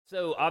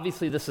So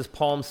obviously this is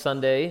Palm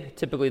Sunday.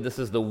 Typically this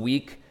is the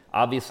week,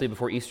 obviously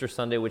before Easter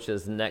Sunday, which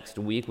is next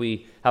week.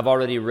 We have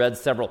already read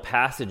several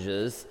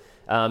passages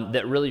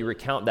that really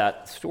recount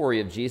that story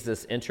of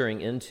Jesus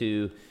entering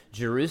into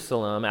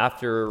Jerusalem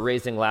after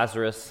raising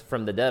Lazarus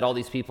from the dead. All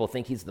these people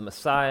think he's the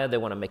Messiah. They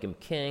want to make him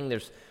king.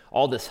 There's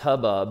all this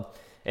hubbub.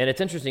 And it's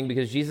interesting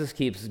because Jesus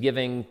keeps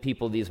giving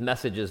people these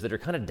messages that are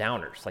kind of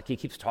downers. Like he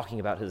keeps talking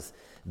about his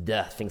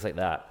death, things like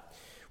that.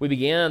 We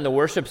began the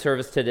worship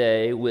service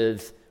today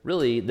with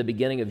really the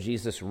beginning of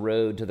Jesus'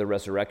 road to the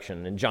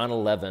resurrection. In John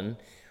 11,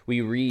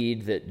 we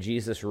read that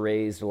Jesus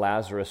raised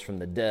Lazarus from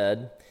the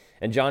dead.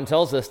 And John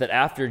tells us that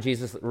after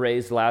Jesus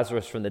raised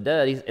Lazarus from the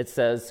dead, it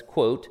says,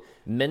 quote,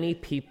 many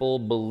people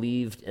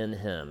believed in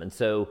him. And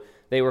so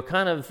they were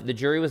the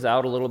jury was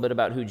out a little bit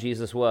about who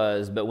Jesus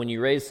was, but when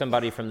you raise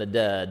somebody from the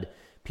dead,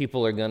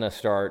 people are going to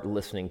start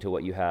listening to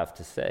what you have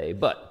to say.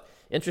 But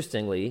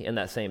interestingly, in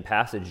that same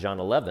passage, John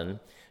 11,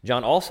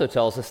 John also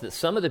tells us that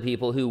some of the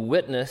people who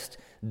witnessed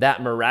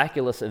that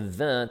miraculous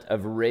event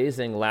of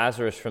raising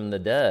Lazarus from the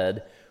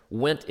dead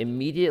went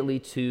immediately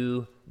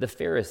to the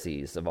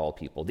Pharisees of all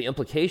people. The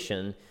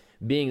implication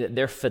being that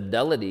their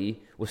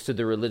fidelity was to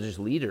the religious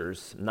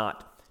leaders,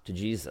 not to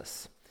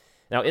Jesus.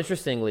 Now,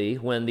 interestingly,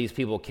 when these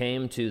people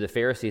came to the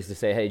Pharisees to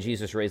say, hey,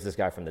 Jesus raised this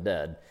guy from the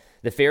dead,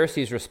 the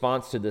Pharisees'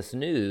 response to this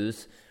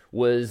news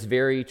was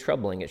very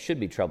troubling. It should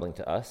be troubling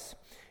to us.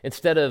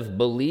 Instead of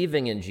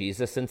believing in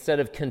Jesus, instead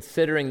of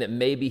considering that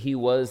maybe he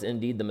was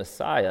indeed the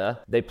Messiah,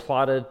 they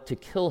plotted to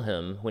kill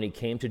him when he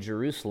came to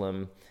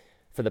Jerusalem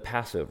for the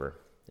Passover.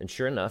 And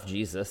sure enough,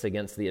 Jesus,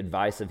 against the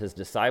advice of his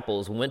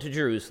disciples, went to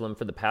Jerusalem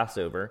for the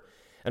Passover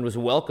and was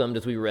welcomed,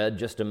 as we read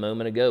just a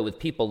moment ago, with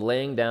people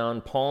laying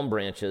down palm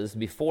branches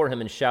before him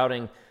and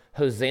shouting,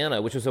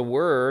 Hosanna, which was a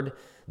word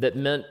that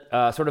meant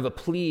sort of a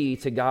plea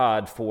to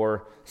God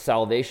for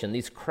salvation.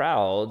 These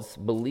crowds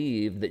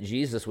believed that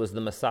Jesus was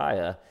the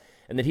Messiah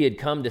and that he had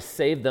come to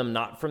save them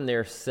not from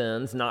their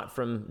sins, not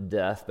from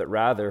death, but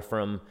rather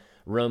from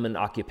Roman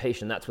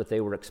occupation. That's what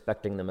they were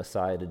expecting the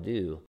Messiah to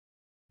do.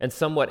 And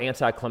somewhat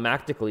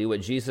anticlimactically,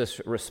 what Jesus'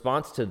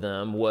 response to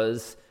them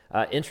was,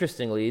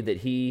 interestingly, that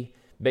he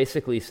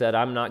basically said,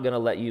 I'm not going to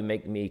let you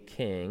make me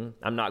king.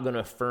 I'm not going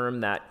to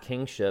affirm that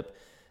kingship.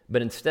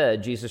 But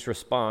instead, Jesus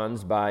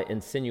responds by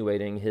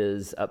insinuating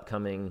his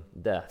upcoming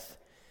death.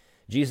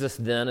 Jesus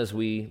then, as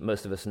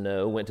most of us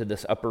know, went to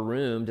this upper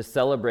room to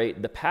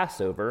celebrate the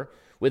Passover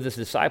with his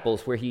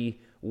disciples, where he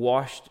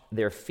washed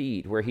their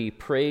feet, where he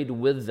prayed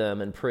with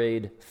them and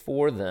prayed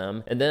for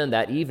them. And then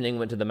that evening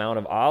went to the Mount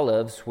of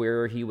Olives,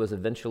 where he was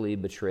eventually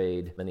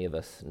betrayed. Many of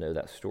us know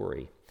that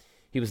story.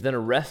 He was then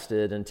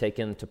arrested and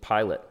taken to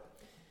Pilate.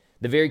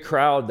 The very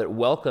crowd that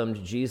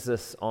welcomed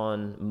Jesus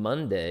on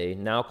Monday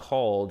now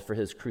called for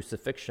his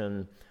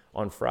crucifixion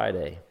on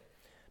Friday.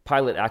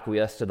 Pilate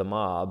acquiesced to the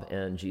mob,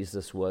 and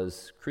Jesus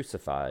was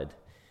crucified.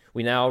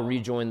 We now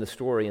rejoin the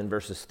story in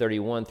verses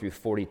 31 through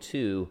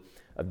 42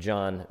 of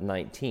John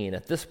 19.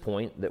 At this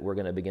point that we're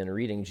going to begin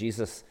reading,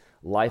 Jesus'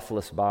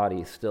 lifeless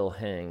body still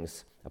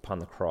hangs upon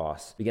the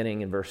cross,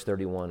 beginning in verse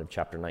 31 of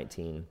chapter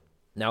 19.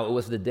 Now it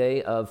was the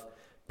day of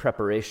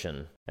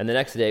preparation, and the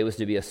next day was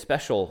to be a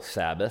special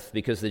Sabbath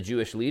because the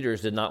Jewish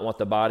leaders did not want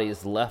the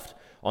bodies left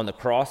on the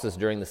crosses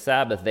during the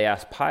Sabbath. They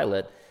asked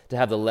Pilate to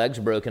have the legs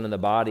broken and the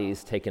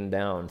bodies taken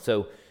down.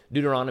 So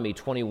Deuteronomy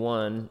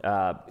 21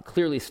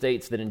 clearly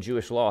states that in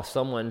Jewish law,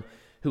 someone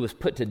who was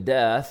put to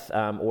death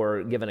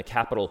or given a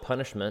capital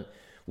punishment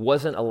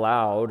wasn't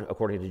allowed,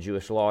 according to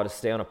Jewish law, to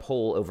stay on a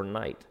pole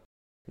overnight.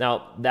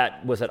 Now,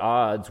 that was at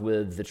odds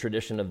with the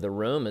tradition of the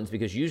Romans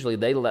because usually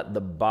they let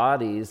the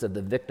bodies of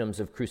the victims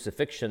of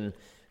crucifixion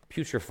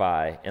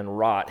putrefy and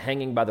rot,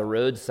 hanging by the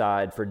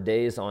roadside for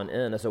days on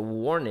end as a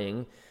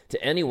warning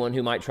to anyone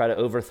who might try to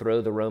overthrow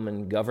the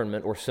Roman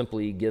government or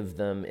simply give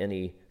them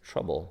any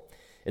trouble.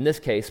 In this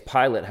case,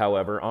 Pilate,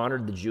 however,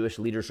 honored the Jewish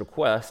leaders'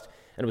 request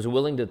and was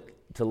willing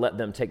to let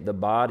them take the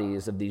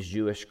bodies of these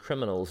Jewish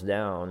criminals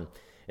down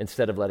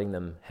instead of letting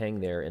them hang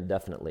there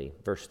indefinitely.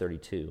 Verse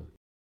 32.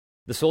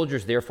 The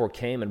soldiers therefore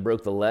came and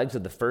broke the legs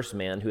of the first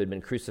man who had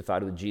been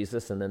crucified with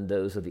Jesus and then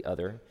those of the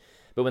other.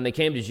 But when they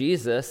came to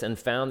Jesus and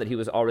found that he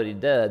was already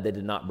dead, they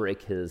did not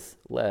break his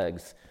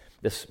legs.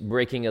 This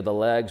breaking of the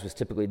legs was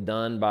typically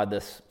done by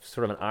this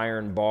sort of an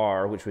iron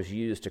bar, which was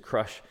used to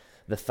crush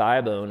the thigh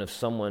bone of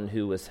someone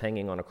who was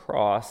hanging on a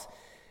cross.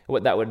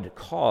 What that would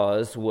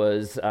cause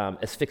was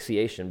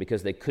asphyxiation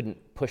because they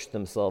couldn't push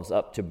themselves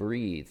up to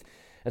breathe.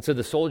 And so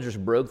the soldiers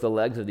broke the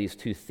legs of these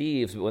two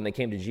thieves, but when they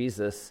came to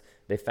Jesus,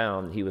 they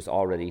found he was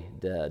already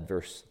dead.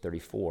 Verse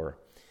 34.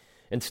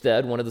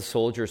 Instead, one of the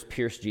soldiers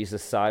pierced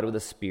Jesus' side with a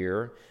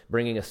spear,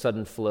 bringing a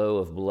sudden flow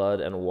of blood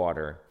and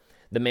water.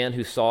 The man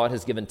who saw it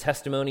has given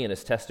testimony, and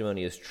his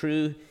testimony is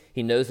true.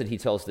 He knows that he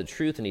tells the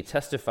truth, and he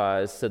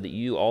testifies so that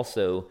you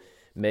also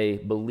may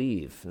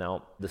believe.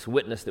 Now, this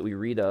witness that we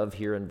read of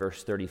here in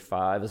verse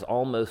 35 is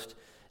almost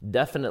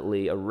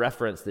definitely a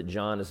reference that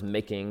John is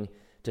making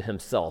to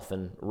himself.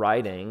 And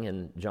writing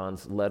in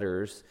John's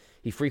letters,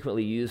 he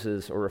frequently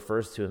uses or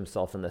refers to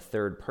himself in the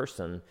third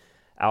person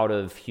out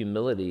of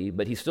humility,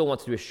 but he still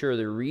wants to assure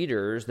the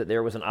readers that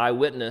there was an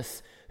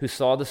eyewitness who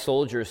saw the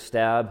soldiers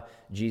stab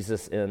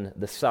Jesus in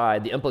the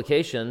side. The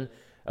implication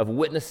of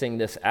witnessing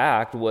this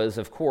act was,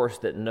 of course,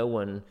 that no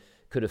one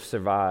could have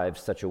survived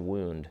such a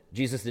wound.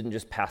 Jesus didn't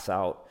just pass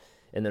out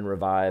and then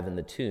revive in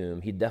the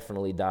tomb. He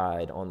definitely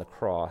died on the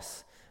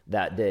cross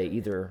that day,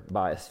 either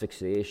by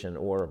asphyxiation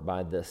or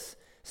by this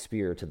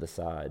spear to the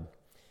side.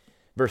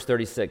 Verse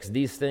 36,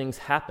 these things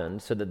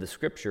happened so that the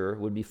scripture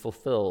would be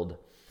fulfilled.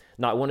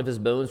 Not one of his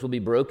bones will be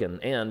broken.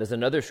 And as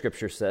another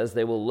scripture says,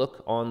 they will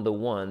look on the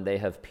one they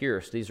have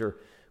pierced. These are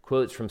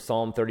quotes from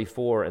Psalm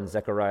 34 and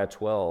Zechariah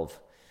 12.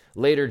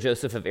 Later,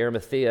 Joseph of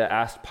Arimathea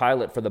asked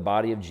Pilate for the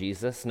body of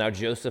Jesus. Now,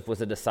 Joseph was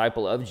a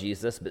disciple of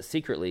Jesus, but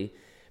secretly,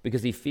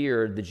 because he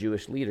feared the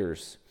Jewish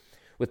leaders.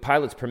 With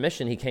Pilate's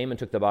permission, he came and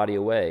took the body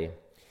away.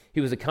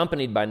 He was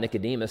accompanied by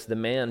Nicodemus, the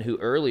man who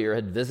earlier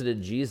had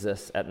visited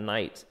Jesus at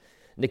night.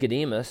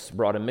 Nicodemus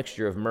brought a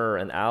mixture of myrrh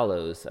and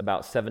aloes,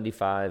 about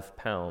 75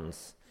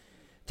 pounds.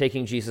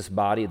 Taking Jesus'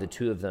 body, the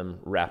two of them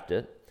wrapped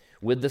it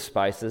with the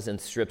spices in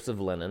strips of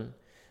linen.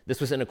 This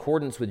was in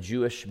accordance with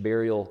Jewish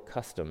burial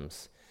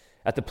customs.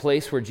 At the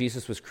place where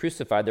Jesus was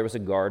crucified, there was a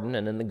garden,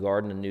 and in the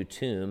garden a new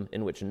tomb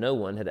in which no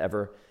one had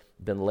ever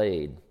been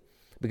laid.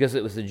 Because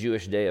it was the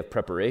Jewish day of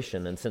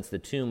preparation, and since the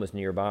tomb was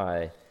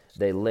nearby,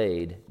 they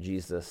laid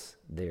Jesus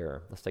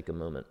there. Let's take a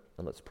moment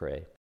and let's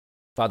pray.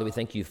 Father, we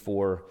thank you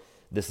for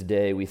this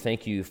day. We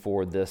thank you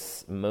for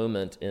this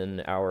moment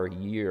in our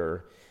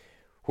year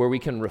where we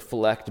can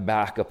reflect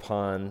back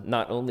upon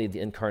not only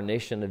the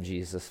incarnation of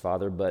Jesus,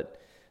 Father,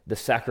 but the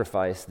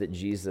sacrifice that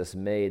Jesus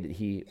made.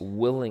 He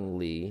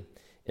willingly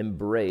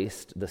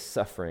embraced the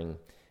suffering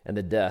and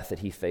the death that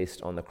he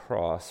faced on the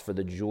cross for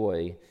the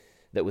joy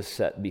that was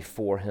set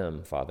before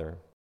him, Father.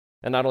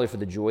 And not only for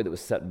the joy that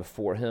was set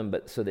before him,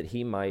 but so that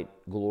he might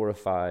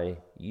glorify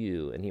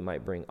you and he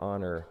might bring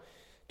honor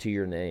to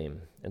your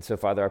name. And so,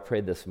 Father, I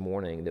pray this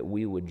morning that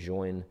we would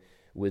join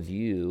with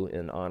you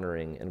in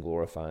honoring and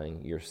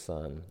glorifying your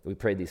Son. We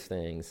pray these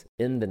things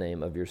in the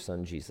name of your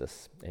Son,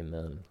 Jesus.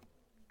 Amen.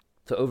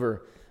 So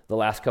over the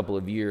last couple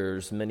of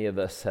years, many of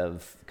us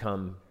have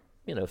come,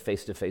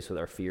 face to face with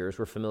our fears.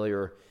 We're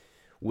familiar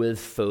with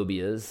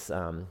phobias.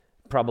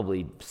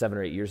 Probably 7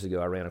 or 8 years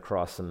ago, I ran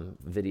across some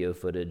video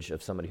footage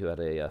of somebody who had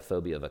a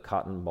phobia of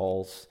cotton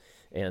balls.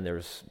 And there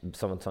was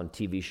someone on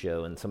TV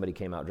show, and somebody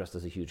came out dressed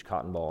as a huge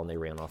cotton ball, and they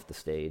ran off the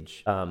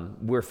stage.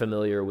 We're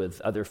familiar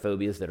with other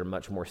phobias that are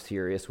much more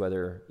serious,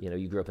 whether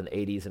you grew up in the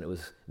 80s and it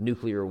was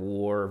nuclear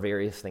war,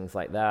 various things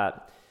like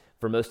that.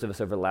 For most of us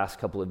over the last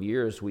couple of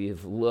years,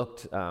 we've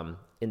looked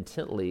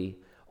intently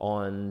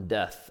on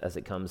death as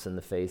it comes in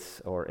the face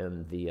or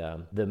in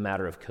the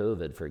matter of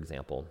COVID, for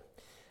example.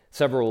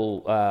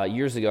 Several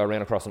years ago, I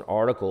ran across an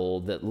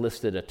article that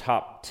listed a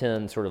top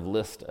 10 sort of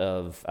list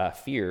of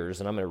fears,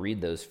 and I'm going to read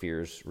those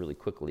fears really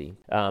quickly.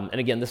 And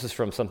again, this is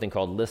from something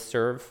called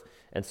Listserv,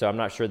 and so I'm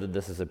not sure that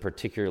this is a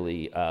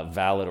particularly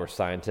valid or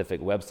scientific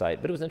website,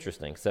 but it was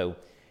interesting. So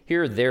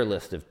here are their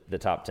list of the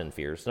top 10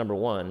 fears. Number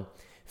 1,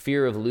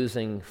 fear of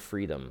losing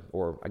freedom,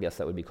 or I guess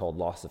that would be called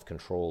loss of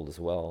control as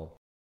well.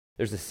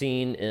 There's a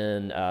scene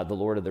in The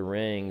Lord of the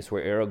Rings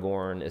where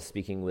Aragorn is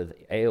speaking with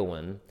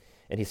Eowyn,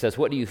 and he says,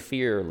 "What do you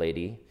fear,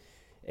 lady?"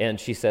 And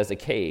she says, "A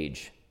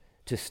cage,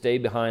 to stay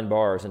behind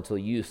bars until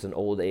use and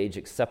old age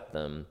accept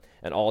them,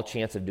 and all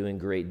chance of doing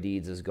great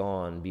deeds is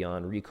gone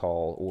beyond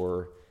recall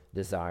or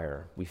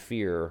desire." We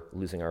fear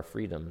losing our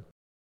freedom.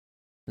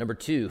 Number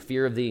 2,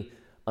 fear of the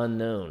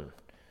unknown.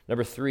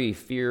 Number 3,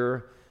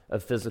 fear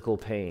of physical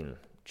pain.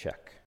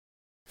 Check.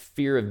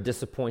 Fear of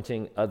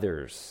disappointing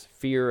others,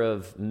 fear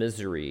of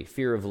misery,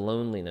 fear of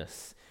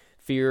loneliness,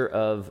 fear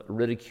of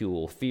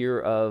ridicule, fear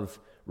of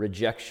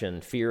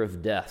rejection, fear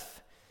of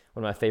death.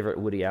 One of my favorite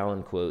Woody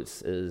Allen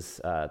quotes is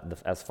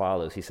as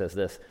follows. He says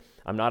this,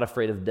 "I'm not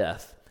afraid of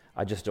death.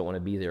 I just don't want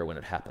to be there when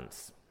it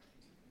happens."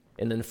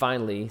 And then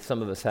finally,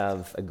 some of us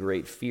have a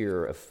great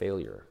fear of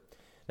failure.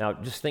 Now,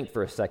 just think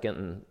for a second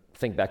and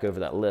think back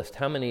over that list.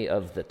 How many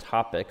of the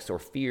topics or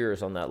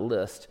fears on that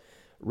list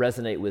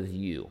resonate with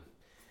you?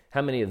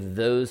 How many of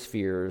those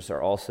fears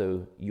are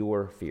also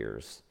your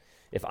fears?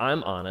 If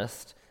I'm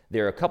honest,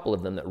 there are a couple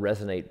of them that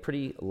resonate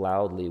pretty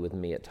loudly with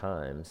me at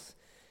times.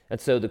 And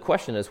so the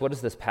question is, what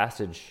does this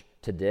passage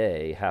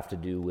today have to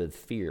do with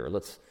fear?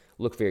 Let's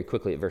look very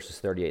quickly at verses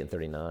 38 and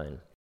 39.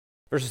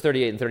 Verses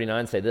 38 and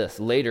 39 say this,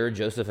 "Later,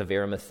 Joseph of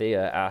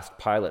Arimathea asked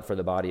Pilate for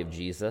the body of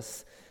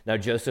Jesus. Now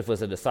Joseph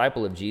was a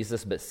disciple of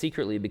Jesus, but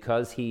secretly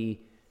because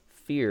he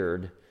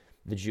feared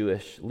the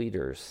Jewish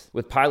leaders.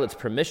 With Pilate's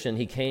permission,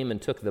 he came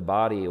and took the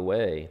body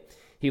away.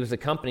 He was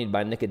accompanied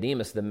by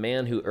Nicodemus, the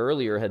man who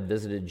earlier had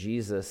visited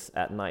Jesus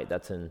at night."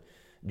 That's in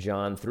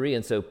John 3.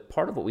 And so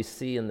part of what we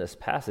see in this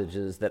passage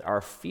is that our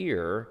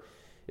fear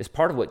is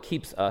part of what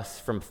keeps us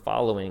from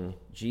following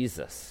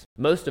Jesus.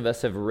 Most of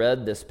us have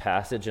read this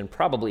passage and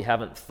probably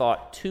haven't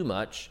thought too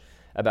much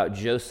about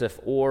Joseph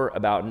or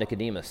about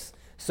Nicodemus.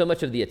 So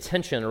much of the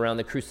attention around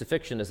the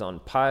crucifixion is on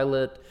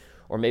Pilate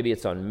or maybe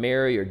it's on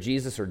Mary or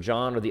Jesus or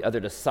John or the other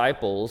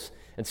disciples,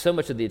 and so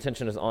much of the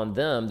attention is on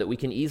them that we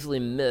can easily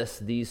miss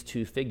these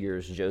two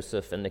figures,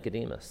 Joseph and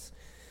Nicodemus.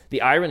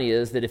 The irony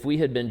is that if we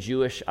had been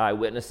Jewish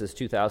eyewitnesses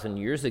 2,000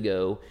 years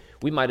ago,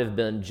 we might have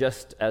been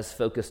just as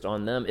focused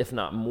on them, if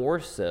not more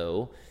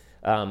so.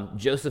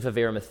 Joseph of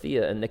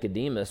Arimathea and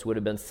Nicodemus would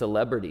have been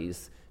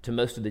celebrities to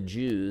most of the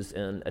Jews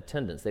in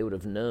attendance. They would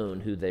have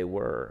known who they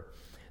were.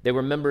 They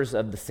were members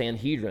of the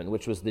Sanhedrin,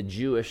 which was the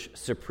Jewish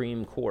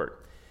Supreme Court.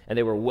 And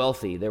they were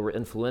wealthy, they were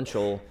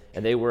influential,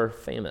 and they were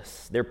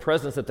famous. Their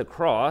presence at the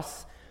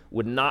cross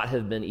would not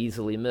have been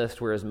easily missed,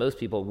 whereas most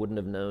people wouldn't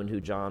have known who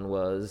John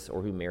was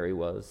or who Mary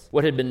was.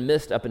 What had been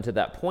missed up until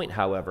that point,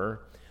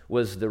 however,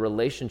 was the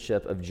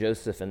relationship of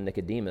Joseph and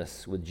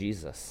Nicodemus with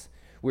Jesus.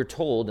 We're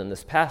told in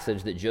this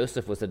passage that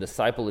Joseph was a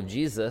disciple of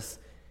Jesus,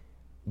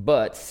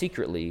 but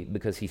secretly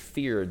because he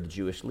feared the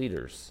Jewish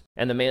leaders.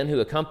 And the man who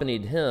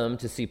accompanied him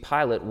to see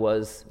Pilate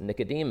was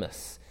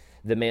Nicodemus,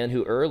 the man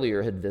who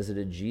earlier had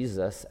visited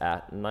Jesus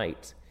at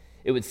night.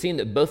 It would seem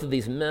that both of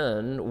these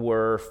men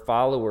were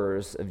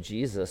followers of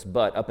Jesus,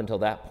 but up until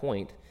that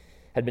point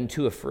had been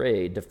too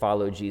afraid to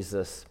follow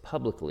Jesus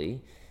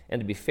publicly, and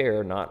to be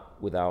fair,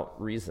 not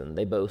without reason.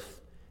 They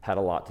both had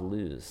a lot to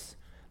lose.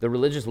 The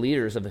religious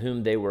leaders of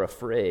whom they were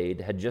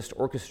afraid had just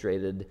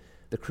orchestrated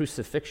the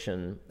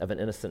crucifixion of an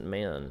innocent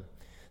man.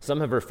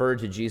 Some have referred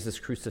to Jesus'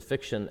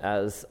 crucifixion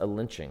as a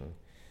lynching.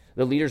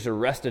 The leaders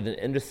arrested an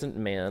innocent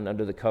man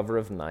under the cover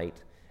of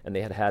night, and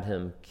they had had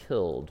him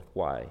killed.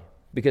 Why?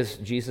 Because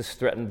Jesus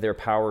threatened their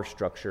power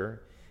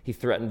structure, he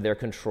threatened their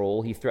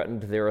control, he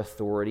threatened their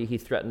authority, he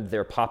threatened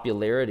their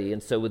popularity,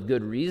 and so with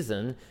good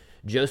reason,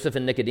 Joseph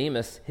and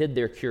Nicodemus hid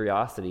their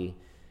curiosity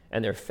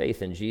and their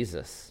faith in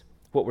Jesus.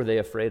 What were they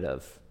afraid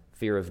of?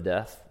 Fear of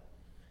death?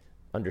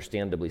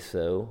 Understandably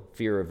so.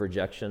 Fear of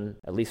rejection,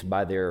 at least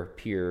by their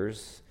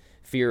peers.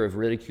 Fear of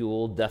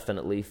ridicule,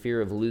 definitely.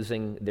 Fear of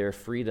losing their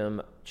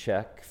freedom,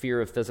 check. Fear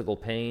of physical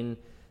pain,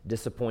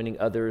 disappointing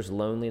others,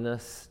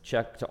 loneliness,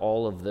 check to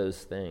all of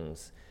those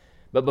things.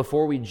 But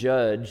before we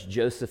judge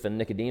Joseph and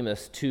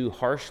Nicodemus too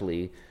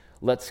harshly,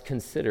 let's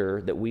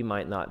consider that we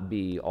might not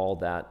be all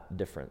that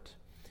different.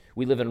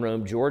 We live in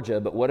Rome, Georgia,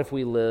 but what if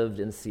we lived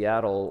in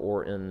Seattle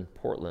or in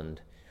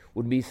Portland?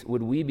 Would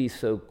we be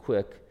so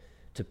quick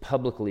to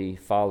publicly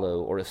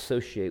follow or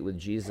associate with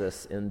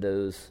Jesus in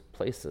those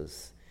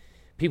places?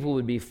 People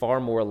would be far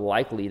more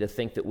likely to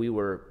think that we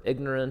were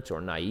ignorant or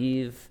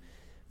naive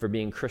for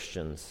being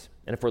Christians.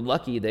 And if we're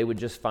lucky, they would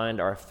just find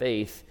our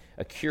faith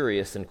a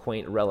curious and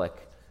quaint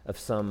relic of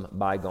some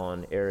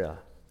bygone era.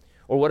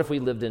 Or what if we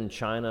lived in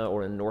China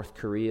or in North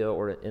Korea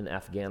or in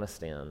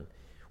Afghanistan?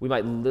 We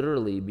might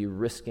literally be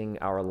risking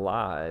our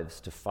lives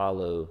to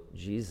follow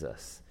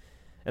Jesus.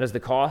 And as the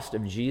cost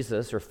of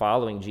Jesus or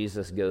following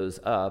Jesus goes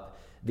up,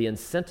 the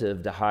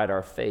incentive to hide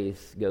our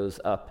faith goes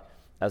up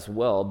as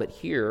well. But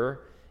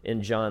here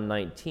in John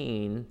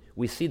 19,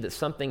 we see that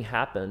something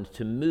happened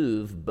to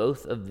move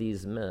both of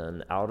these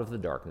men out of the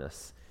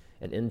darkness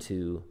and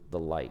into the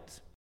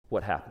light.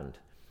 What happened?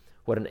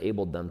 What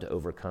enabled them to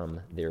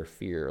overcome their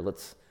fear?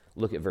 Let's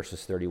look at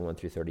verses 31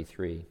 through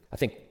 33. I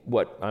think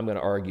what I'm going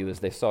to argue is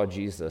they saw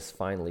Jesus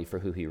finally for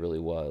who he really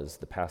was,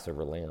 the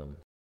Passover lamb.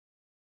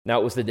 Now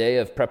it was the day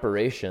of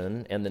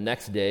preparation, and the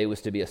next day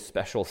was to be a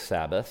special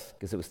Sabbath,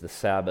 because it was the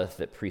Sabbath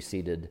that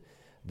preceded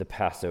the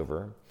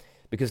Passover.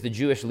 Because the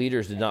Jewish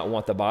leaders did not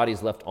want the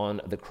bodies left on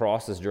the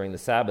crosses during the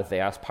Sabbath, they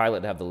asked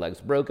Pilate to have the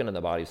legs broken and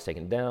the bodies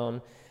taken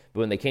down.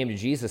 But when they came to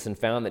Jesus and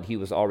found that he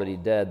was already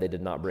dead, they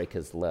did not break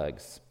his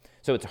legs.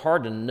 So it's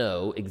hard to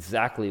know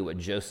exactly what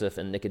Joseph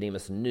and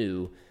Nicodemus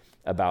knew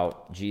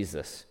about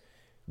Jesus.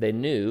 They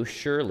knew,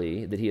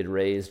 surely, that he had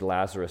raised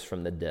Lazarus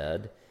from the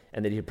dead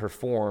and that he had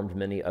performed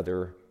many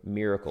other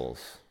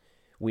miracles.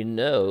 We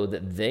know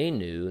that they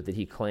knew that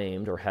he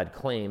claimed or had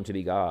claimed to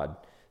be God.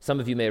 Some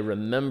of you may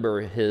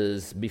remember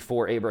his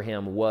 "before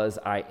Abraham was,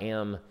 I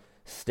am"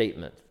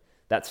 statement.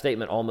 That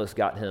statement almost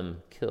got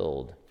him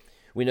killed.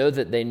 We know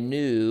that they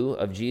knew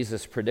of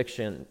Jesus'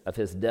 prediction of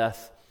his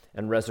death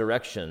and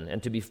resurrection.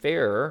 And to be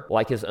fair,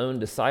 like his own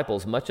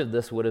disciples, much of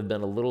this would have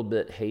been a little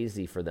bit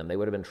hazy for them. They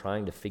would have been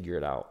trying to figure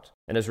it out.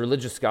 And as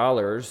religious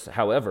scholars,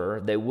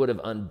 however, they would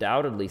have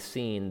undoubtedly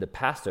seen the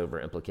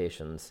Passover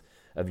implications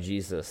of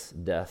Jesus'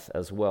 death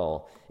as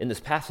well. In this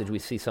passage, we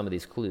see some of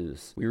these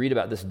clues. We read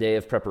about this day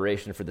of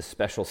preparation for the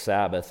special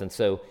Sabbath. And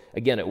so,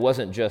 again, it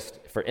wasn't just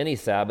for any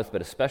Sabbath,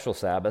 but a special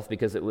Sabbath,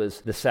 because it was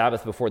the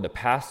Sabbath before the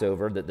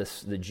Passover that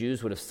the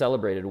Jews would have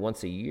celebrated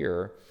once a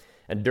year.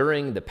 And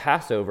during the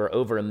Passover,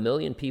 over 1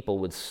 million people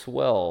would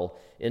swell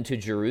into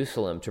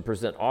Jerusalem to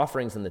present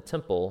offerings in the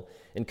temple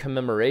in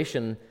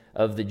commemoration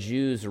of the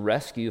Jews'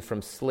 rescue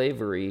from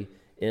slavery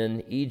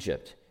in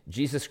Egypt.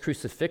 Jesus'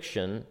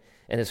 crucifixion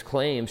and his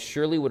claims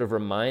surely would have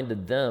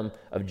reminded them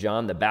of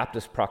John the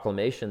Baptist's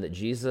proclamation that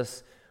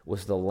Jesus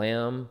was the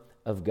Lamb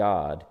of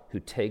God who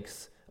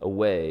takes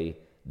away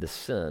the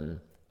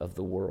sin of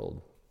the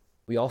world.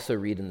 We also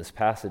read in this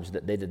passage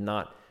that they did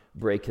not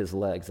break his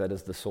legs, that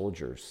is, the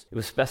soldiers. It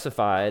was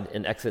specified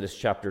in Exodus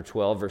chapter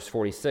 12, verse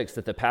 46,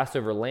 that the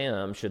Passover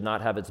lamb should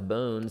not have its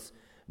bones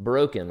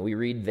broken. We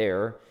read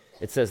there,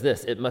 it says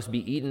this, "It must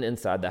be eaten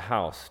inside the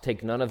house.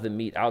 Take none of the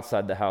meat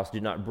outside the house.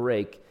 Do not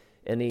break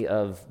any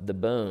of the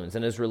bones."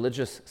 And as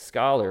religious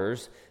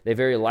scholars, they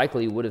very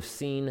likely would have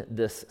seen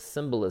this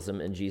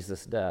symbolism in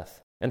Jesus'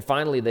 death. And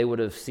finally, they would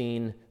have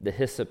seen the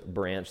hyssop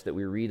branch that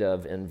we read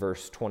of in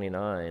verse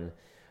 29.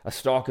 A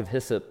stalk of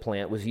hyssop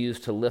plant was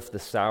used to lift the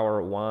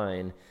sour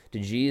wine to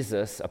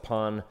Jesus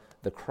upon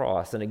the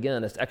cross. And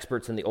again, as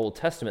experts in the Old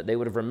Testament, they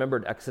would have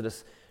remembered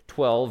Exodus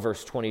 12,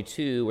 verse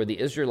 22, where the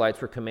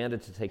Israelites were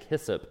commanded to take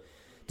hyssop,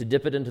 to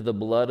dip it into the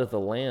blood of the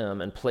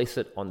lamb and place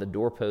it on the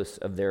doorposts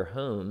of their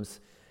homes.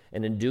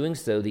 And in doing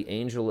so, the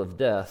angel of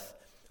death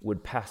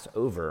would pass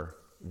over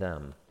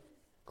them.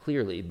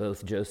 Clearly,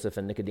 both Joseph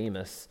and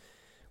Nicodemus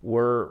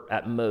were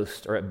at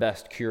most or at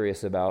best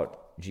curious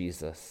about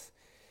Jesus.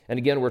 And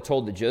again, we're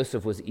told that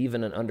Joseph was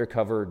even an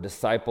undercover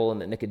disciple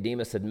and that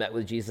Nicodemus had met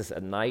with Jesus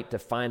at night to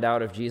find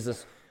out if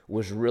Jesus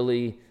was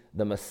really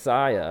the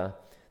Messiah.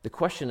 The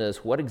question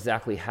is, what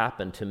exactly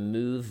happened to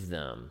move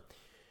them?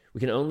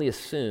 We can only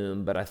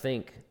assume, but I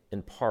think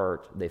in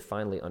part they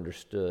finally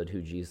understood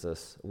who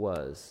Jesus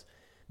was,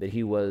 that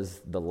he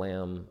was the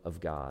Lamb of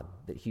God,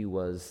 that he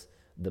was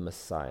the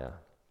Messiah.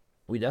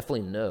 We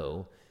definitely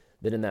know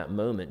that in that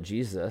moment,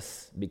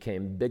 Jesus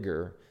became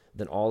bigger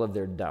than all of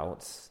their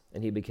doubts,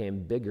 and he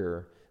became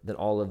bigger than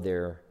all of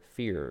their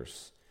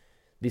fears.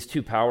 These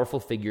two powerful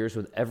figures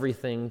with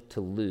everything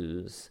to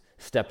lose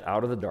stepped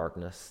out of the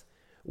darkness,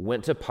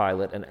 went to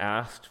Pilate, and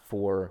asked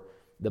for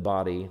the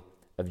body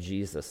of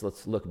Jesus.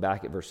 Let's look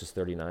back at verses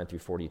 39 through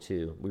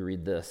 42. We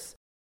read this.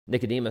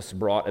 "Nicodemus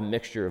brought a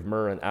mixture of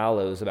myrrh and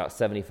aloes, about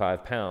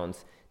 75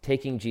 pounds.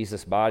 Taking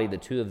Jesus' body, the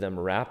two of them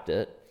wrapped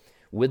it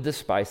with the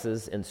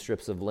spices in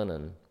strips of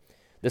linen.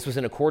 This was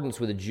in accordance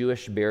with the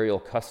Jewish burial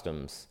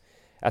customs.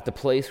 At the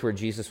place where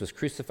Jesus was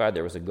crucified,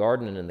 there was a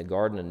garden, and in the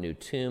garden a new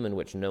tomb in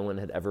which no one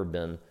had ever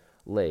been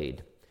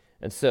laid.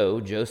 And so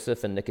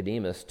Joseph and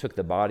Nicodemus took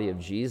the body of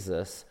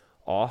Jesus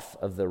off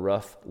of the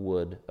rough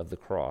wood of the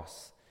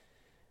cross.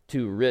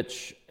 Two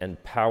rich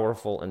and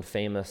powerful and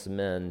famous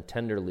men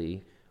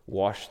tenderly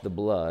washed the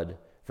blood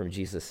from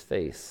Jesus'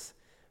 face,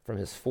 from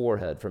his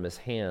forehead, from his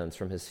hands,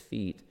 from his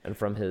feet, and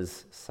from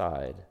his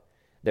side.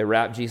 They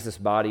wrapped Jesus'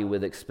 body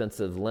with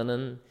expensive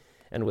linen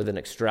and with an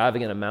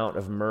extravagant amount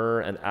of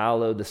myrrh and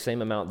aloe, the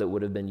same amount that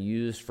would have been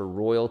used for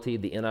royalty.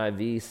 The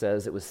NIV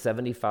says it was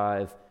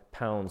 75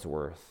 pounds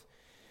worth.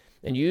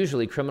 And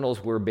usually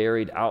criminals were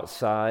buried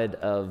outside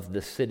of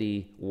the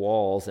city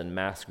walls in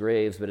mass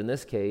graves, but in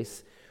this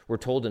case, we're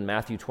told in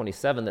Matthew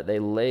 27 that they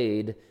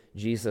laid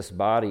Jesus'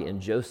 body in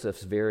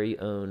Joseph's very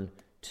own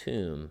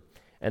tomb.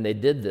 And they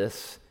did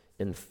this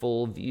in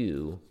full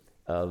view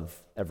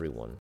of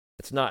everyone.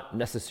 It's not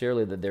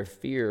necessarily that their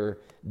fear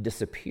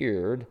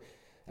disappeared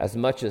as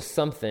much as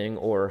something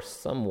or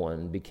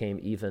someone became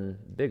even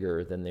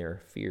bigger than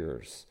their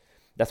fears.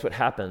 That's what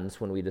happens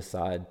when we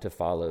decide to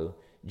follow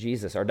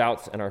Jesus. Our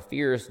doubts and our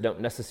fears don't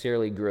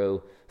necessarily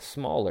grow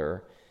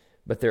smaller,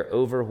 but they're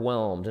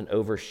overwhelmed and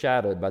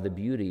overshadowed by the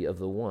beauty of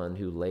the one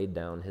who laid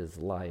down his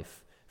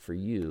life for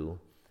you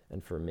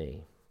and for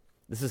me.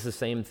 This is the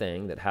same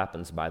thing that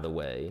happens, by the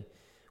way,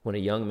 when a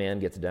young man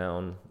gets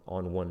down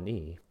on one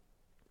knee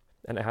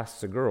and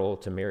asks a girl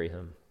to marry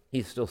him.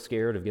 He's still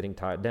scared of getting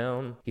tied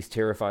down. He's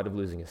terrified of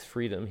losing his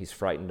freedom. He's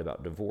frightened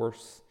about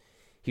divorce.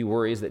 He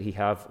worries that he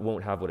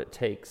won't have what it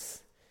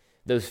takes.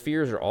 Those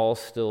fears are all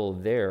still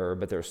there,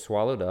 but they're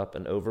swallowed up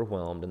and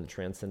overwhelmed in the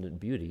transcendent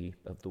beauty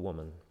of the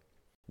woman.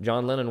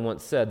 John Lennon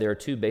once said there are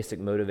two basic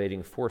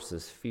motivating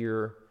forces,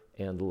 fear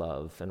and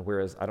love. And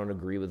whereas I don't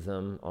agree with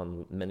them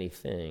on many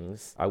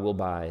things, I will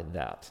buy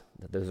that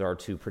those are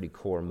two pretty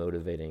core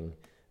motivating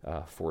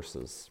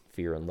forces,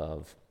 fear and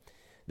love.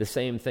 The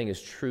same thing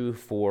is true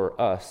for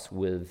us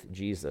with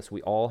Jesus.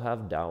 We all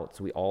have doubts.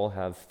 We all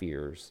have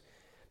fears.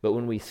 But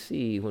when we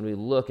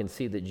look and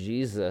see that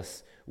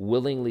Jesus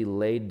willingly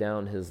laid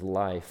down his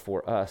life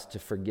for us to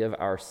forgive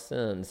our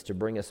sins, to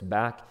bring us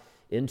back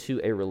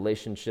into a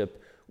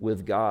relationship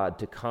with God,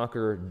 to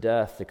conquer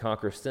death, to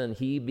conquer sin,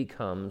 he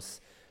becomes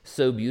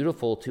so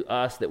beautiful to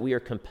us that we are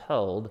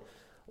compelled,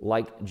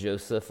 like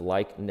Joseph,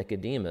 like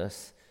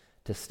Nicodemus,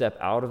 to step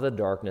out of the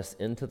darkness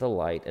into the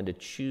light and to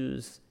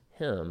choose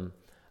him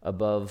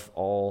above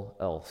all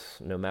else,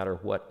 no matter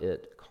what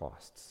it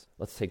costs.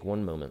 Let's take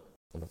one moment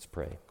and let's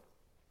pray.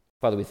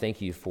 Father, we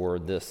thank you for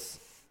this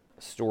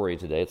story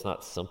today. It's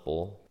not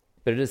simple,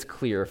 but it is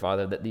clear,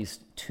 Father, that these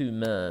two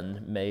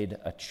men made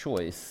a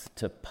choice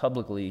to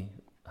publicly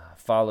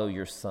follow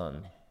your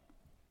Son.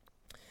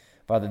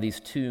 Father, these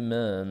two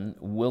men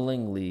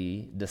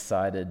willingly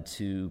decided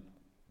to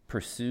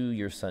pursue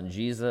your Son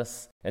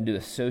Jesus and to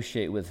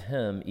associate with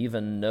him,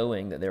 even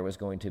knowing that there was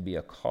going to be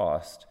a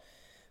cost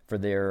for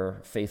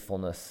their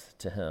faithfulness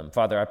to him.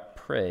 Father, I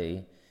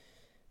pray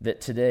that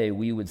today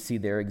we would see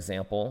their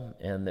example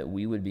and that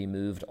we would be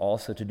moved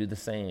also to do the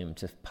same,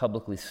 to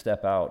publicly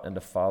step out and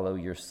to follow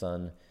your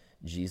Son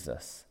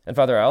Jesus. And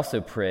Father, I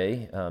also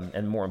pray,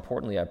 and more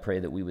importantly, I pray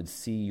that we would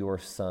see your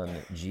Son,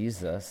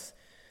 Jesus,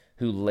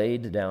 who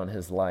laid down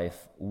his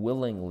life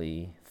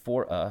willingly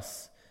for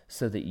us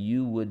so that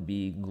you would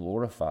be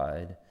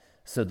glorified,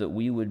 so that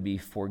we would be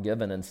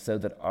forgiven, and so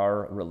that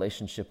our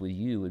relationship with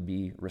you would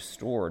be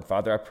restored.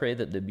 Father, I pray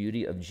that the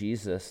beauty of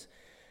Jesus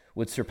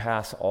would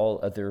surpass all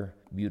other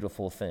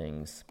beautiful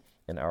things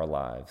in our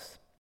lives.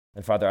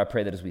 And Father, I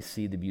pray that as we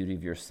see the beauty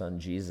of your Son,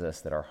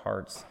 Jesus, that our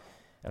hearts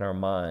and our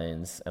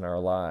minds and our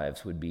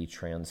lives would be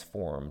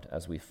transformed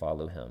as we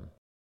follow him.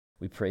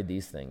 We pray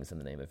these things in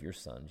the name of your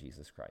Son,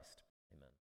 Jesus Christ.